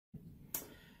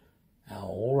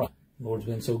All right. Lord's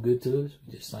been so good to us.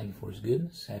 We just thank Him for His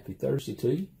goodness. Happy Thursday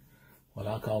to you. What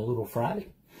I call Little Friday.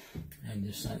 And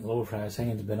just thank the Lord for how His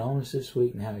hands have been on us this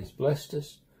week and how He's blessed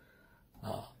us.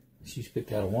 She's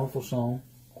picked out a wonderful song,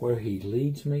 Where He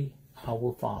Leads Me, I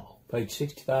Will Follow. Page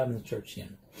 65 in the church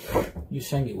hymn. You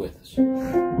sing it with us.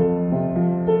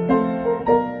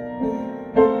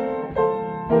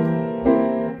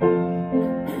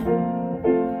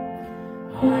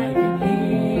 I can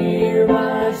hear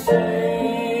my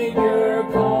Savior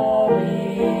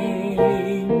calling.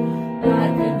 I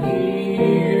can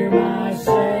hear my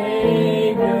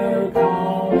Savior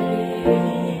calling.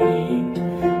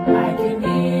 I can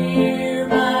hear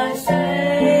my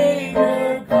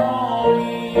Savior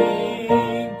calling.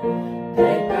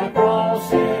 Take my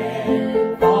cross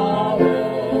and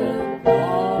follow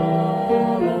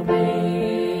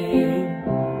me.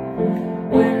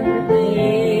 Where He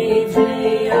leads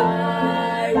me,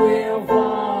 I will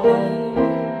follow.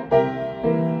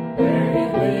 Where He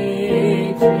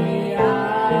leads me, I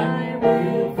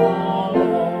will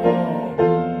follow.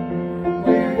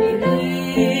 Where He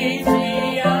leads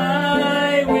me,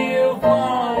 I will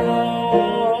follow.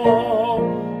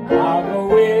 I'll go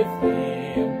with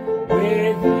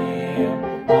Him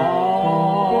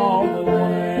all the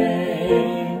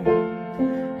way.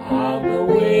 I'll go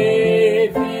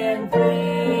with Him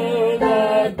through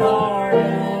the garden.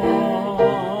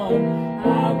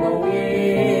 I'll go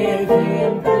with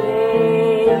Him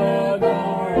through the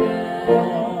garden.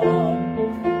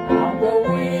 I'll go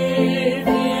with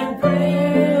Him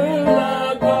through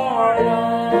the garden.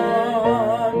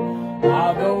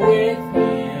 I'll go with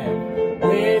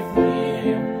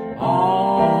Him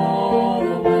all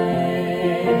the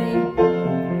way.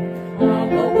 I'll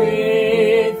go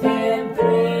with Him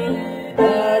through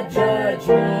the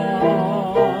judgment.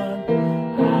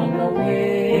 I'll go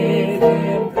with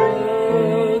Him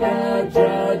through the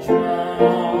judgment.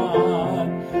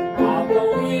 I'll go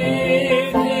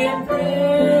with Him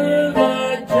through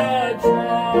the judgment.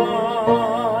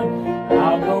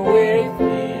 I'll go with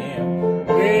Him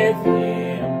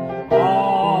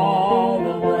all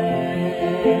the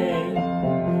way.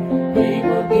 He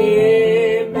will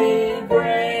give me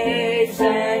grace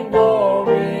and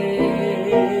glory.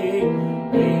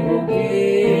 He will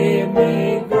give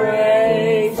me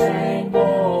grace and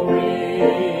glory.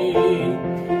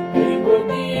 He will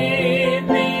give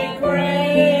me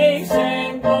grace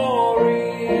and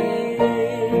glory.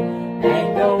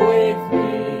 And go with me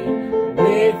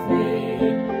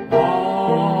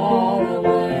all the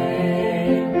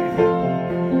way.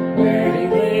 Where He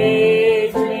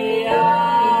leads me,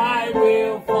 I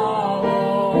will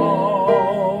follow.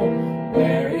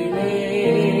 Where He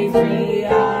leads me,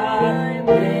 I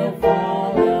will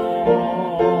follow.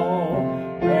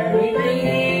 Where He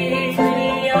leads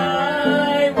me,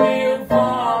 I will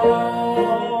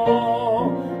follow.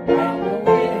 I'll go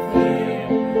with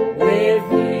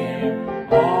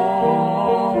Him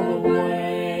all the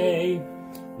way.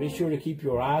 Be sure to keep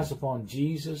your eyes upon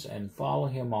Jesus and follow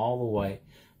Him all the way.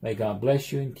 May God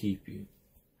bless you and keep you.